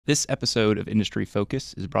This episode of Industry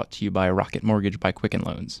Focus is brought to you by Rocket Mortgage by Quicken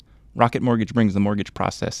Loans. Rocket Mortgage brings the mortgage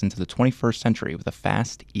process into the 21st century with a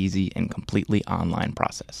fast, easy, and completely online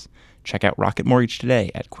process. Check out Rocket Mortgage today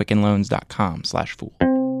at quickenloans.com/fool.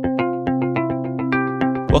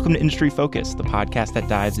 Welcome to Industry Focus, the podcast that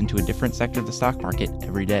dives into a different sector of the stock market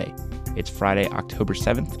every day. It's Friday, October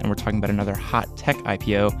 7th, and we're talking about another hot tech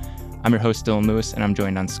IPO. I'm your host, Dylan Lewis, and I'm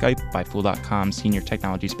joined on Skype by Fool.com senior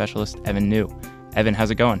technology specialist, Evan New. Evan,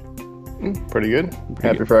 how's it going? Pretty good.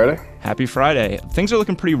 Happy Friday. Happy Friday. Things are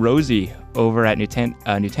looking pretty rosy over at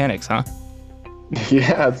Nutanix, huh?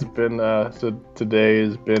 Yeah, it's been, so today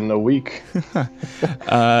has been a week.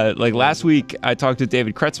 Like last week, I talked to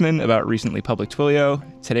David Kretzmann about recently public Twilio.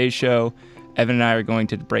 Today's show, Evan and I are going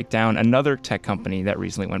to break down another tech company that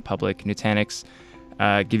recently went public, Nutanix.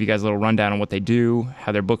 Give you guys a little rundown on what they do,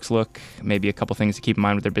 how their books look, maybe a couple things to keep in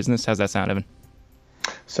mind with their business. How's that sound, Evan?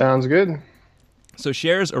 Sounds good. So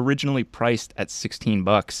shares originally priced at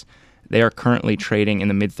 $16. They are currently trading in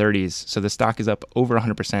the mid-30s, so the stock is up over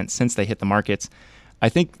 100% since they hit the markets. I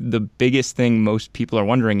think the biggest thing most people are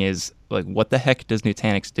wondering is, like, what the heck does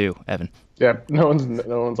Nutanix do, Evan? Yeah, no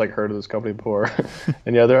one's like heard of this company before.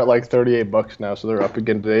 And yeah, they're at like $38 now, so they're up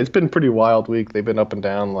again today. It's been a pretty wild week. They've been up and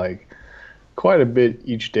down like quite a bit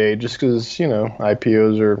each day just because,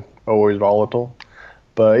 IPOs are always volatile.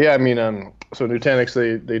 But yeah, I mean, so Nutanix,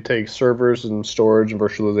 they take servers and storage and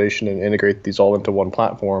virtualization and integrate these all into one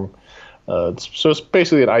platform. So it's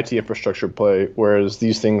basically an IT infrastructure play, whereas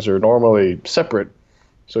these things are normally separate.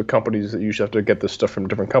 So companies that usually have to get this stuff from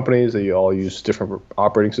different companies, they all use different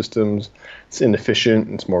operating systems. It's inefficient,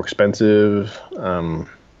 it's more expensive. So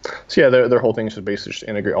yeah, their whole thing is to basically just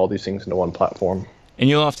integrate all these things into one platform. And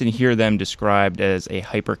you'll often hear them described as a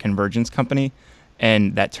hyperconvergence company.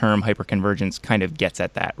 And that term hyperconvergence kind of gets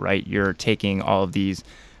at that, right? You're taking all of these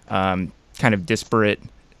kind of disparate,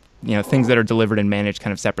 things that are delivered and managed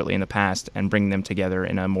kind of separately in the past and bringing them together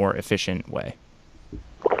in a more efficient way.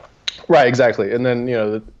 Right, exactly. And then,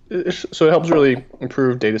 so it helps really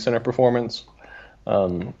improve data center performance.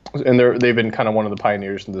 And they've been kind of one of the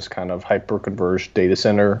pioneers in this kind of hyperconverged data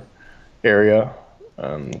center area.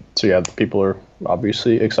 So yeah, people are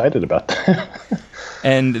obviously excited about that.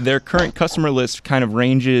 And their current customer list kind of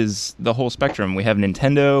ranges the whole spectrum. We have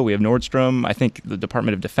Nintendo, we have Nordstrom. I think the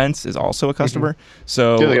Department of Defense is also a customer. Mm-hmm.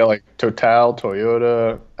 So yeah, they got like Total,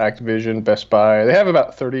 Toyota, Activision, Best Buy. They have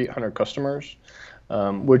about 3,800 customers,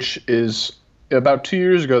 which is about 2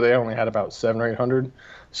 years ago, they only had about 700 or 800.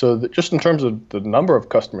 So just in terms of the number of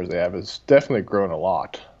customers they have, it's definitely grown a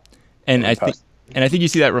lot. And I think you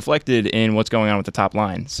see that reflected in what's going on with the top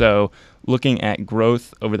line. So looking at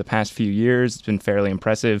growth over the past few years, it's been fairly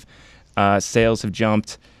impressive. Sales have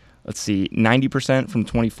jumped, 90% from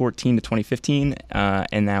 2014 to 2015,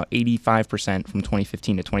 and now 85% from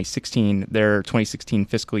 2015 to 2016. Their 2016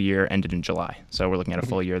 fiscal year ended in July, so we're looking at a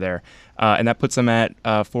full year there. And that puts them at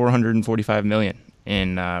 $445 million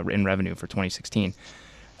in revenue for 2016.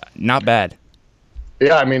 Not bad.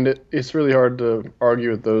 Yeah, I mean, it's really hard to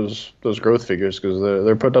argue with those growth figures because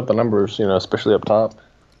they're putting up the numbers, especially up top.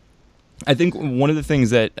 I think one of the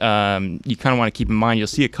things that you kind of want to keep in mind, you'll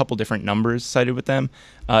see a couple different numbers cited with them.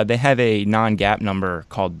 They have a non-GAAP number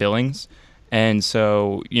called billings. And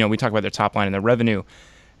so, we talk about their top line and their revenue.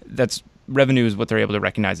 Revenue is what they're able to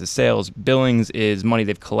recognize as sales. Billings is money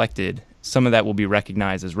they've collected. Some of that will be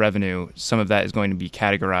recognized as revenue. Some of that is going to be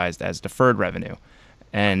categorized as deferred revenue.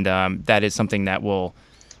 And that is something that will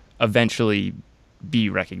eventually be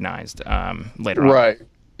recognized later on. Right.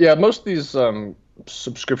 Yeah, most of these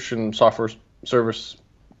subscription software service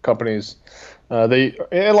companies, a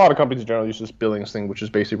lot of companies in general use this billings thing, which is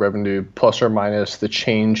basically revenue plus or minus the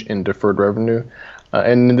change in deferred revenue.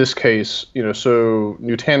 And in this case, so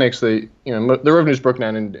Nutanix, their revenue is broken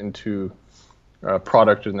down into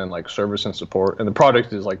product and then like service and support. And the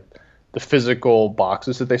product is like the physical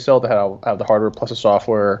boxes that they sell that have the hardware plus the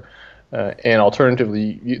software, and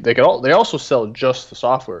alternatively, they also sell just the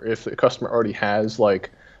software. If the customer already has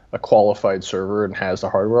like a qualified server and has the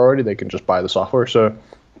hardware already, they can just buy the software. So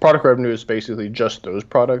product revenue is basically just those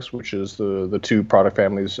products, which is the two product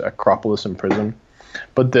families, Acropolis and Prism.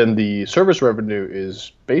 But then the service revenue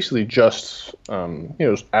is basically just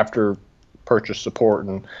after purchase support,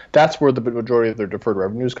 and that's where the majority of their deferred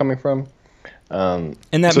revenue is coming from. And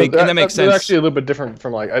that makes sense. It's actually a little bit different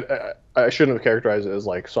from like I shouldn't have characterized it as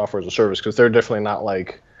like software as a service because they're definitely not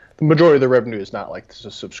like the majority of the revenue is not like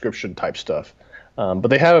this subscription type stuff. But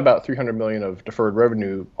they have about $300 million of deferred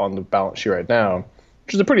revenue on the balance sheet right now,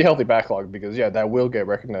 which is a pretty healthy backlog because that will get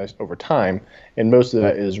recognized over time, and most of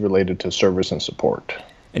that is related to service and support.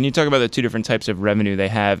 And you talk about the two different types of revenue they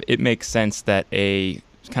have. It makes sense that a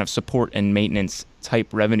kind of support and maintenance type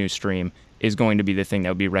revenue stream is going to be the thing that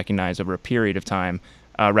would be recognized over a period of time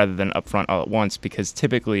rather than upfront all at once, because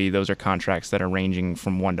typically those are contracts that are ranging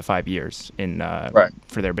from 1 to 5 years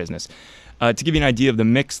for their business. To give you an idea of the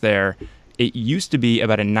mix there, it used to be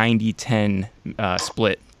about a 90-10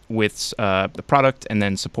 split with the product and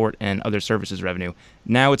then support and other services revenue.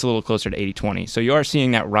 Now it's a little closer to 80-20. So you are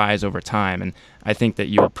seeing that rise over time, and I think that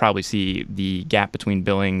you'll probably see the gap between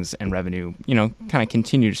billings and revenue, kind of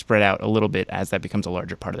continue to spread out a little bit as that becomes a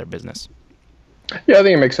larger part of their business. Yeah, I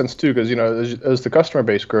think it makes sense too, because as the customer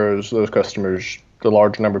base grows, those customers, the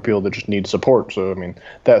large number of people that just need support. So I mean,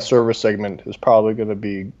 that service segment is probably going to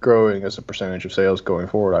be growing as a percentage of sales going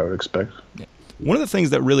forward, I would expect. Yeah. One of the things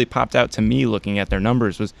that really popped out to me looking at their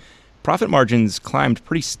numbers was profit margins climbed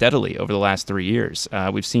pretty steadily over the last 3 years.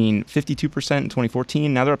 We've seen 52% in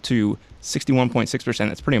 2014. Now they're up to 61.6%.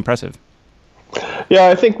 That's pretty impressive. Yeah,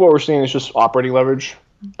 I think what we're seeing is just operating leverage,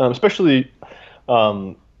 especially.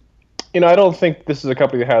 I don't think this is a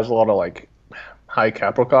company that has a lot of high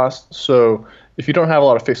capital costs. So if you don't have a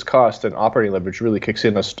lot of fixed costs, then operating leverage really kicks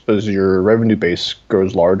in as your revenue base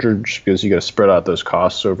grows larger, just because you got to spread out those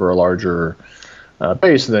costs over a larger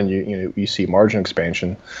base, and then you see margin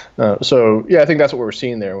expansion. So yeah, I think that's what we're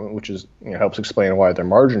seeing there, which is helps explain why their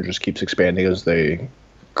margin just keeps expanding as they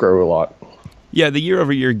grow a lot. Yeah, the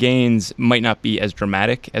year-over-year gains might not be as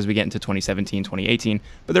dramatic as we get into 2017, 2018,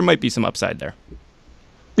 but there might be some upside there.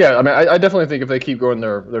 Yeah, I mean, I definitely think if they keep growing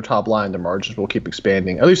their top line, their margins will keep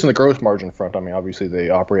expanding, at least in the gross margin front. I mean, obviously they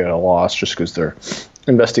operate at a loss just because they're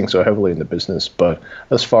investing so heavily in the business. But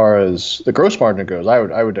as far as the gross margin goes, I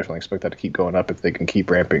would definitely expect that to keep going up if they can keep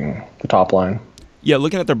ramping the top line. Yeah,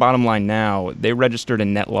 looking at their bottom line now, they registered a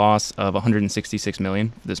net loss of $166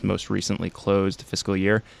 million for this most recently closed fiscal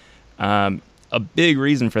year. A big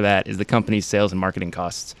reason for that is the company's sales and marketing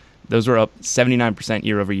costs. Those were up 79%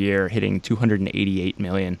 year over year, hitting $288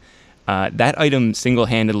 million. That item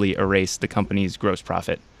single-handedly erased the company's gross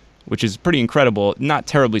profit, which is pretty incredible. Not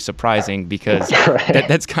terribly surprising, because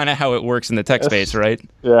that's kind of how it works in the tech space, right?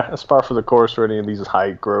 Yeah, it's par for the course for any of these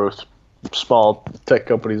high-growth, small tech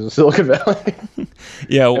companies in Silicon Valley.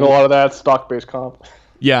 Yeah, and a lot of that stock-based comp.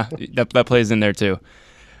 Yeah, that plays in there too.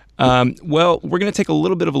 Well, we're going to take a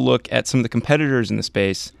little bit of a look at some of the competitors in the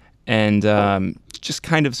space and just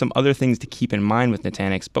kind of some other things to keep in mind with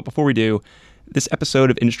Nutanix. But before we do, this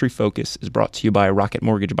episode of Industry Focus is brought to you by Rocket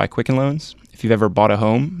Mortgage by Quicken Loans. If you've ever bought a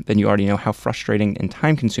home, then you already know how frustrating and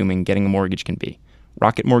time-consuming getting a mortgage can be.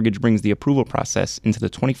 Rocket Mortgage brings the approval process into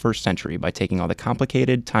the 21st century by taking all the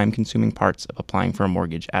complicated, time-consuming parts of applying for a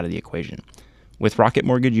mortgage out of the equation. With Rocket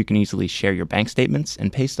Mortgage, you can easily share your bank statements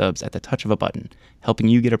and pay stubs at the touch of a button, helping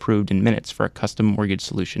you get approved in minutes for a custom mortgage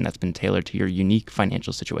solution that's been tailored to your unique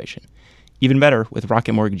financial situation. Even better, with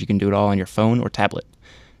Rocket Mortgage, you can do it all on your phone or tablet.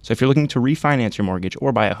 So if you're looking to refinance your mortgage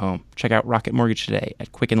or buy a home, check out Rocket Mortgage today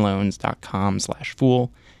at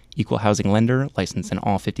quickenloans.com/fool. Equal housing lender, licensed in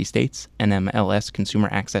all 50 states,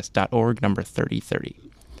 NMLSconsumeraccess.org, number 3030.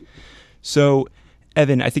 So,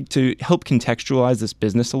 Evan, I think to help contextualize this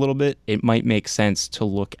business a little bit, it might make sense to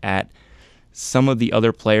look at some of the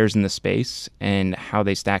other players in the space and how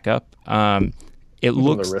they stack up. It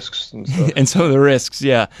looks the risks and stuff. And some of the risks,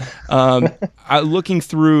 yeah. Looking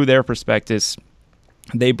through their prospectus,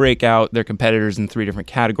 they break out their competitors in 3 different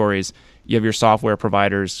categories. You have your software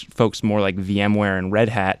providers, folks more like VMware and Red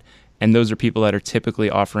Hat, and those are people that are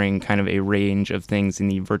typically offering kind of a range of things in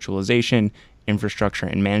the virtualization, infrastructure,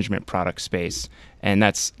 and management product space. And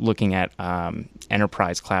that's looking at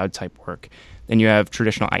enterprise cloud type work. Then you have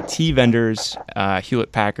traditional IT vendors,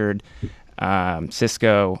 Hewlett-Packard,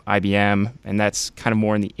 Cisco, IBM, and that's kind of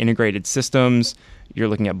more in the integrated systems. You're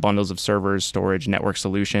looking at bundles of servers, storage, network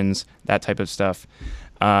solutions, that type of stuff.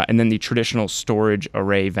 And then the traditional storage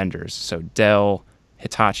array vendors. So Dell,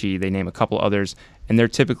 Hitachi, they name a couple others, and they're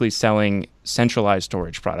typically selling centralized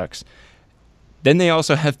storage products. Then they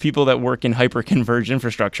also have people that work in hyper-converged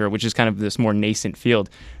infrastructure, which is kind of this more nascent field.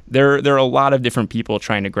 There are a lot of different people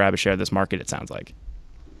trying to grab a share of this market, it sounds like.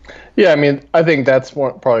 Yeah, I mean, I think that's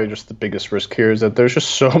probably just the biggest risk here, is that there's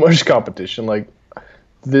just so much competition. Like,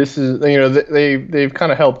 this is, they've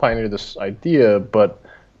kind of helped pioneer this idea, but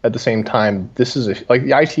at the same time, this is the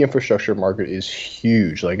IT infrastructure market is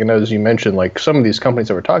huge. Like, and as you mentioned, like some of these companies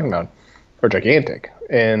that we're talking about are gigantic,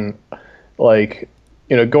 and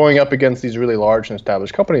going up against these really large and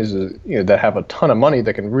established companies, that have a ton of money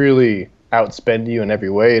that can really outspend you in every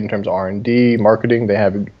way in terms of R&D, marketing. They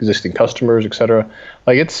have existing customers, et cetera.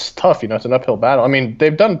 Like, it's tough. It's an uphill battle. I mean,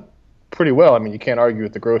 they've done pretty well. I mean, you can't argue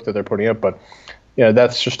with the growth that they're putting up, but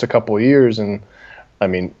that's just a couple of years. And I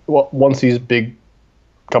mean, once these big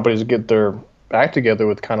companies get their act together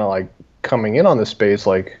with kind of like coming in on this space,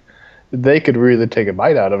 like they could really take a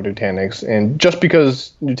bite out of Nutanix. And just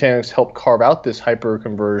because Nutanix helped carve out this hyper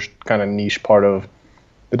converged kind of niche part of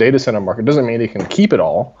the data center market doesn't mean they can keep it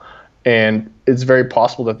all. And it's very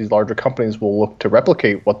possible that these larger companies will look to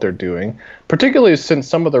replicate what they're doing, particularly since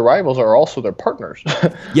some of their rivals are also their partners.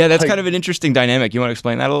 Yeah, that's kind of an interesting dynamic. You want to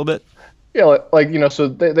explain that a little bit? Yeah, so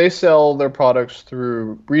they sell their products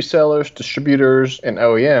through resellers, distributors, and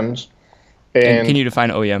OEMs. And can you define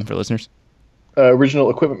OEM for listeners? Original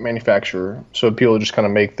equipment manufacturer. So people just kind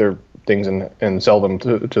of make their things and sell them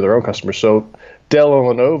to their own customers. So Dell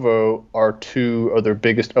and Lenovo are two of their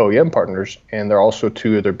biggest OEM partners, and they're also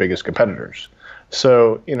two of their biggest competitors.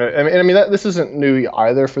 So, this isn't new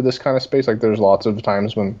either for this kind of space. Like, there's lots of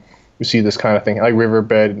times when we see this kind of thing, like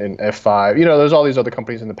Riverbed and F5. There's all these other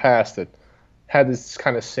companies in the past that had this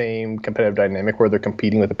kind of same competitive dynamic where they're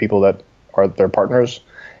competing with the people that are their partners.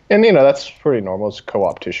 And, that's pretty normal. It's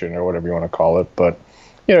co-opetition or whatever you want to call it. But,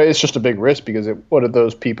 it's just a big risk because what if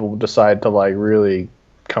those people decide to, like, really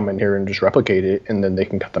come in here and just replicate it, and then they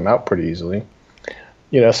can cut them out pretty easily.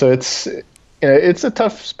 So it's a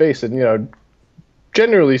tough space. And,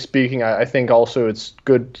 generally speaking, I think also it's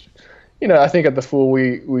good. I think at The Fool,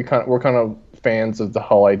 we're kind of fans of the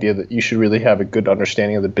whole idea that you should really have a good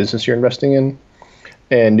understanding of the business you're investing in.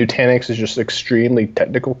 And Nutanix is just an extremely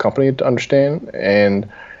technical company to understand. And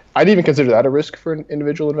I'd even consider that a risk for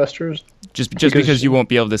individual investors. Just because you won't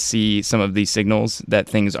be able to see some of these signals that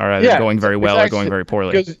things are either going very well or going very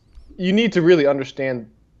poorly. Because you need to really understand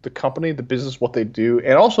the company, the business, what they do,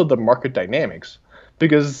 and also the market dynamics.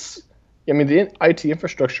 Because, the IT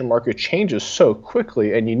infrastructure market changes so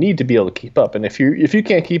quickly, and you need to be able to keep up. And if you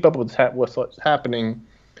can't keep up with what's happening,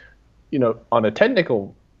 on a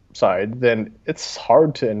technical side, then it's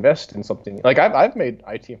hard to invest in something. Like I've made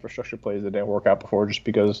IT infrastructure plays that didn't work out before just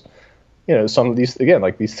because, some of these, again,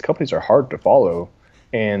 like these companies are hard to follow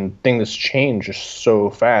and things change just so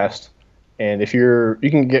fast. And if you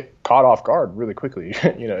can get caught off guard really quickly,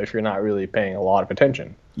 if you're not really paying a lot of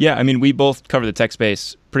attention. Yeah, we both cover the tech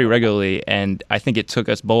space pretty regularly, and I think it took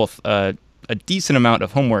us both a decent amount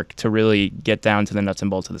of homework to really get down to the nuts and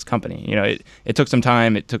bolts of this company. It took some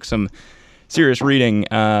time, it took some serious reading,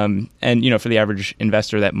 and for the average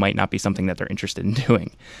investor, that might not be something that they're interested in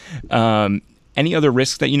doing. Any other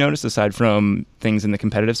risks that you noticed aside from things in the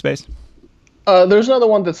competitive space? There's another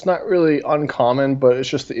one that's not really uncommon, but it's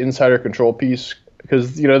just the insider control piece.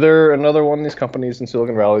 Because, they're another one of these companies in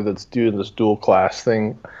Silicon Valley that's doing this dual class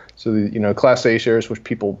thing. So, Class A shares, which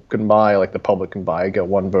people can buy, like the public can buy, get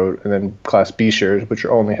 1 vote. And then Class B shares, which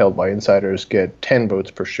are only held by insiders, get 10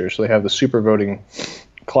 votes per share. So they have the super voting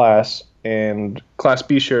class. And Class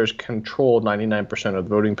B shares control 99% of the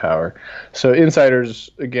voting power. So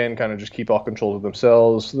insiders, again, kind of just keep all control of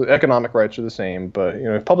themselves. The economic rights are the same, but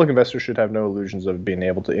public investors should have no illusions of being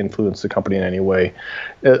able to influence the company in any way.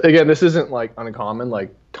 Again, this isn't like uncommon.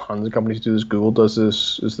 Like tons of companies do this. Google does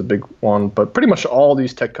this, is the big one. But pretty much all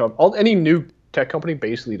these any new tech company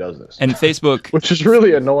basically does this. And Facebook, which is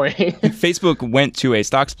really annoying. Facebook went to a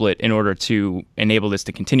stock split in order to enable this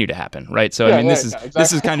to continue to happen, right? So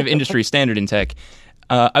this is kind of industry standard in tech.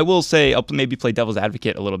 I will say, I'll maybe play devil's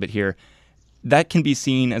advocate a little bit here. That can be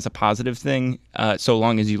seen as a positive thing, so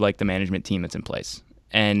long as you like the management team that's in place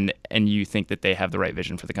and you think that they have the right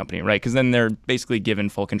vision for the company, right? Because then they're basically given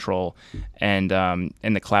full control and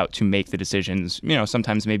the clout to make the decisions.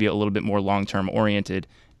 Sometimes maybe a little bit more long-term oriented,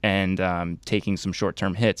 and taking some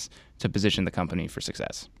short-term hits to position the company for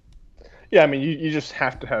success. Yeah, you just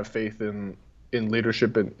have to have faith in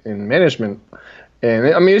leadership and in management. And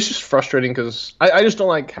it's just frustrating because I just don't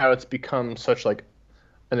like how it's become such like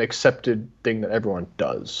an accepted thing that everyone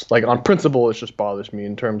does. Like on principle, it just bothers me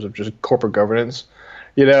in terms of just corporate governance.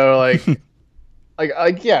 It's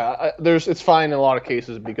fine in a lot of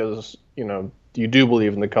cases because, you do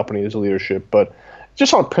believe in the company's leadership, but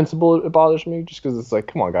just on principle, it bothers me just because it's like,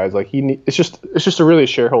 come on, guys, like it's just a really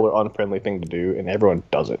shareholder unfriendly thing to do, and everyone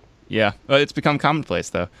does it. Yeah, well, it's become commonplace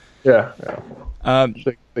though. Yeah.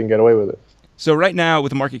 They can get away with it. So right now,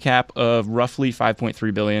 with a market cap of roughly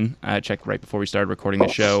 $5.3 billion, I checked right before we started recording the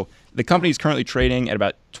show, the company is currently trading at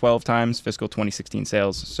about 12 times fiscal 2016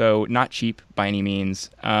 sales, so not cheap by any means.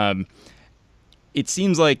 It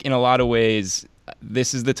seems like in a lot of ways,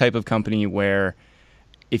 this is the type of company where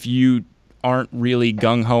if you aren't really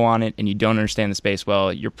gung-ho on it and you don't understand the space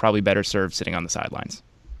well, you're probably better served sitting on the sidelines.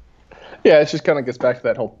 Yeah, it just kind of gets back to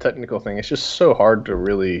that whole technical thing. It's just so hard to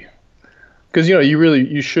really, because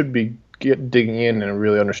you should be digging in and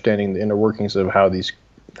really understanding the inner workings of how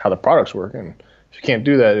the products work. And if you can't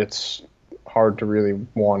do that, it's hard to really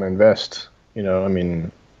want to invest.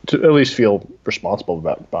 to at least feel responsible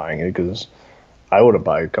about buying it, because I wouldn't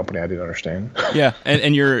buy a company I didn't understand. Yeah,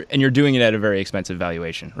 and you're doing it at a very expensive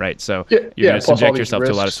valuation, right? So Yeah, you're going to plus all subject these yourself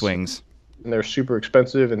to a lot of risks, swings. and they're super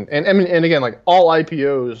expensive. And I mean, and again, like all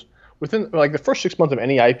IPOs within like the first 6 months of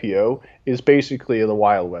any IPO is basically the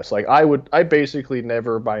Wild West. Like I basically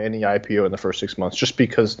never buy any IPO in the first 6 months, just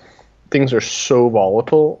because things are so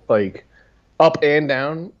volatile, like up and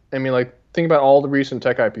down. I mean, like think about all the recent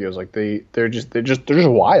tech IPOs. Like they're just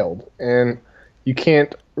wild, and you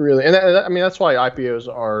can't really. And I mean, that's why IPOs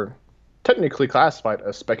are technically classified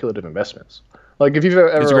as speculative investments. Like if you've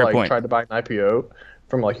ever like tried to buy an IPO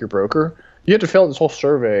from like your broker, you have to fill out this whole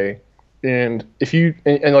survey. And if you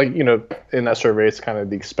and like, you know, in that survey, it's kind of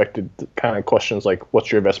the expected kind of questions, like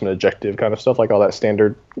what's your investment objective kind of stuff, like all that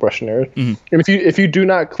standard questionnaire. And if you do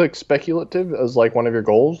not click speculative as like one of your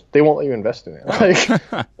goals, they won't let you invest in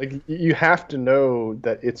it. Like you have to know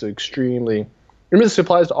that it's extremely. I mean, this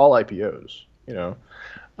applies to all IPOs, you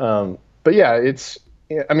know. But yeah,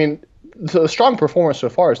 I mean, the strong performance so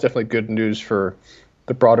far is definitely good news for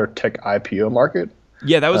the broader tech IPO market.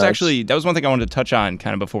 Yeah, that was one thing I wanted to touch on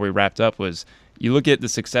kind of before we wrapped up. Was you look at the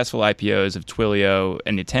successful IPOs of Twilio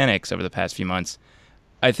and Nutanix over the past few months.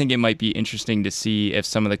 I think it might be interesting to see if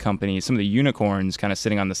some of the companies, some of the unicorns kind of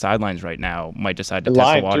sitting on the sidelines right now might decide to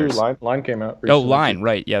test the waters. Line came out recently. Oh, Line,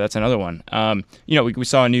 right. Yeah, that's another one. You know, we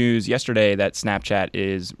saw news yesterday that Snapchat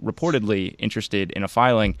is reportedly interested in a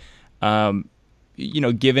filing. You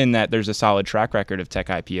know, given that there's a solid track record of tech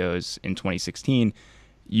IPOs in 2016,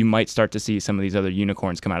 you might start to see some of these other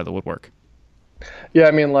unicorns come out of the woodwork. Yeah,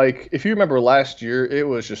 I mean, like, if you remember last year, it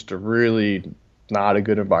was just a really not a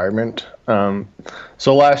good environment.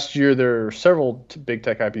 So last year, there were several big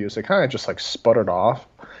tech IPOs that kind of just, like, sputtered off,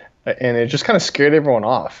 and it just kind of scared everyone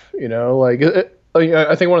off, you know? Like,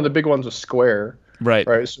 I think one of the big ones was Square. Right.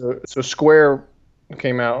 So Square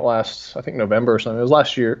came out last, I think, November or something. It was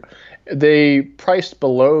last year. They priced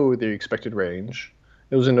below the expected range.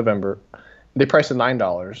 It was in November. They priced at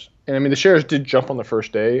 $9. And I mean, the shares did jump on the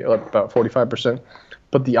first day, up about 45%.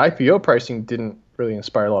 But the IPO pricing didn't really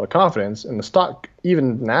inspire a lot of confidence. And the stock,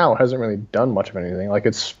 even now, hasn't really done much of anything. Like,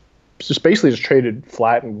 it's just basically just traded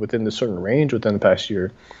flat and within this certain range within the past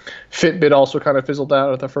year. Fitbit also kind of fizzled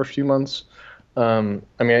out at the first few months. I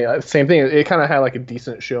mean, same thing. It kind of had like a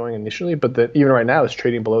decent showing initially, but that even right now it's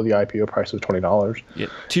trading below the IPO price of $20. Yeah.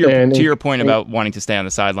 To your point about wanting to stay on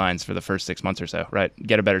the sidelines for the first 6 months or so, right?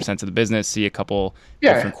 Get a better sense of the business, see a couple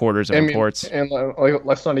different quarters of reports. And like,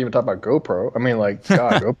 let's not even talk about GoPro. I mean, like,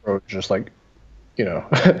 God, GoPro is just like, you know,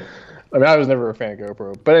 I mean, I was never a fan of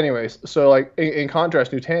GoPro, but anyways, so like in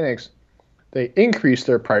contrast, Nutanix, they increased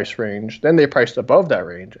their price range, then they priced above that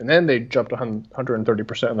range, and then they jumped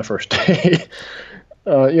 130% on the first day.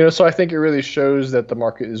 You know, so I think it really shows that the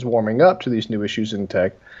market is warming up to these new issues in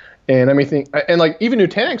tech. And I mean, like even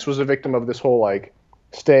Nutanix was a victim of this whole like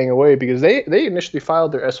staying away, because they initially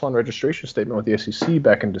filed their S1 registration statement with the SEC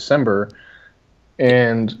back in December,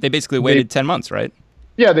 and they basically waited 10 months, right?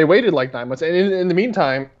 Yeah, they waited like 9 months, and in the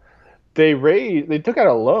meantime, they took out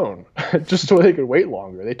a loan just so they could wait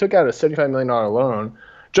longer. They took out a $75 million loan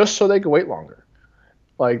just so they could wait longer.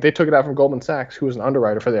 Like, they took it out from Goldman Sachs, who was an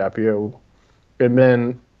underwriter for the IPO. And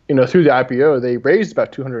then, you know, through the IPO, they raised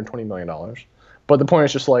about $220 million. But the point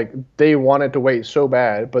is just like, they wanted to wait so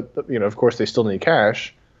bad, but, you know, of course they still need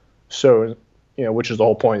cash. So, you know, which is the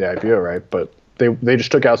whole point of the IPO, right? But they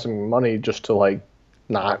just took out some money just to like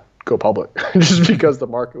not go public just because the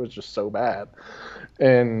market was just so bad.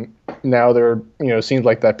 And now it seems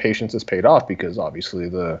like that patience has paid off, because obviously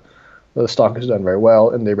the stock has done very well,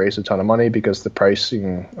 and they raised a ton of money because the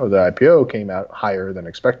pricing of the IPO came out higher than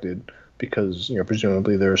expected, because, you know,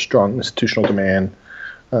 presumably there's strong institutional demand.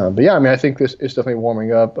 But yeah, I mean, I think this is definitely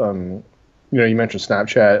warming up. You know, you mentioned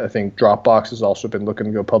Snapchat. I think Dropbox has also been looking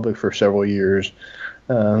to go public for several years.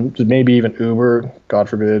 Maybe even Uber, God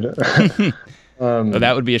forbid. Well,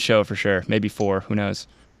 that would be a show for sure. Maybe 4. Who knows?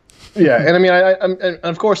 Yeah, and I mean, and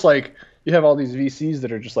of course, like, you have all these VCs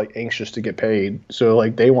that are just like anxious to get paid, so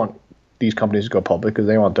like they want these companies to go public because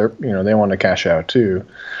they want they want to cash out too.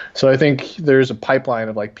 So I think there's a pipeline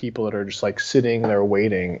of like people that are just like sitting there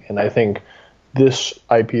waiting, and I think this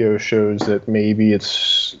IPO shows that maybe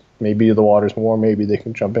the water's warm, maybe they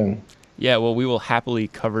can jump in. Yeah, well, we will happily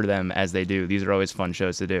cover them as they do. These are always fun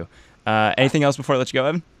shows to do. Anything else before I let you go,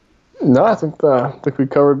 Evan? No, I think we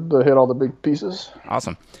hit all the big pieces.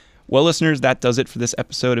 Awesome. Well, listeners, that does it for this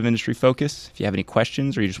episode of Industry Focus. If you have any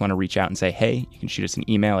questions or you just want to reach out and say, hey, you can shoot us an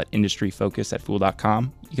email at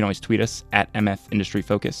industryfocus@fool.com. You can always tweet us at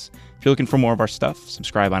MFIndustryFocus. If you're looking for more of our stuff,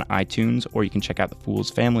 subscribe on iTunes, or you can check out the Fool's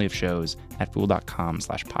family of shows at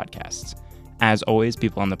fool.com/podcasts. As always,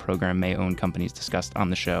 people on the program may own companies discussed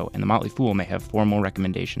on the show, and The Motley Fool may have formal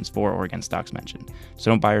recommendations for or against stocks mentioned.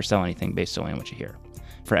 So don't buy or sell anything based solely on what you hear.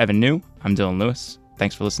 For Evan New, I'm Dylan Lewis.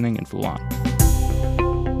 Thanks for listening, and Fool on.